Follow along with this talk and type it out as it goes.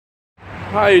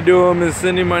How you doing, Miss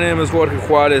Cindy? My name is Jorge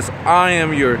Juarez. I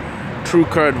am your True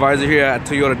Car advisor here at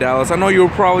Toyota Dallas. I know you're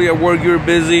probably at work, you're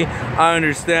busy, I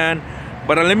understand.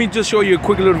 But let me just show you a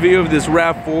quick little video of this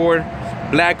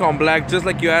Rav4 black on black, just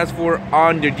like you asked for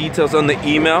on your details on the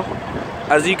email.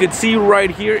 As you can see right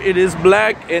here, it is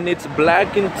black and it's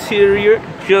black interior,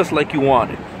 just like you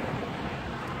wanted.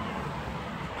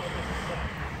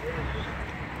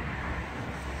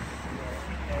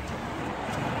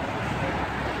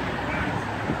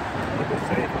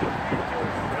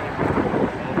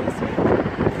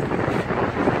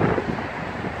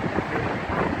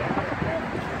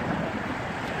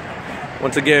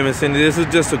 Once again, Miss Cindy, this is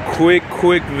just a quick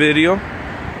video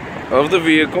of the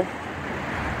vehicle.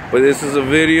 But this is a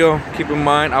video, keep in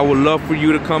mind, I would love for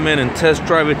you to come in and test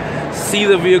drive it, see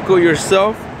the vehicle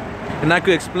yourself, and I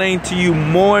could explain to you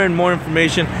more and more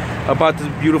information about this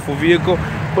beautiful vehicle.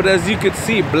 But as you can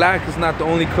see, black is not the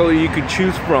only color you could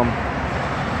choose from.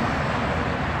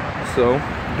 So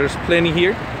there's plenty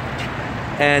here.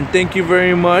 And thank you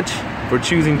very much for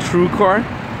choosing True Car.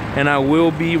 And I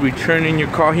will be returning your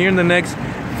call here in the next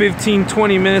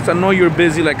 15-20 minutes. I know you're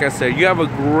busy, like I said. You have a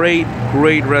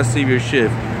great rest of your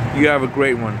shift. You have a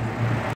great one.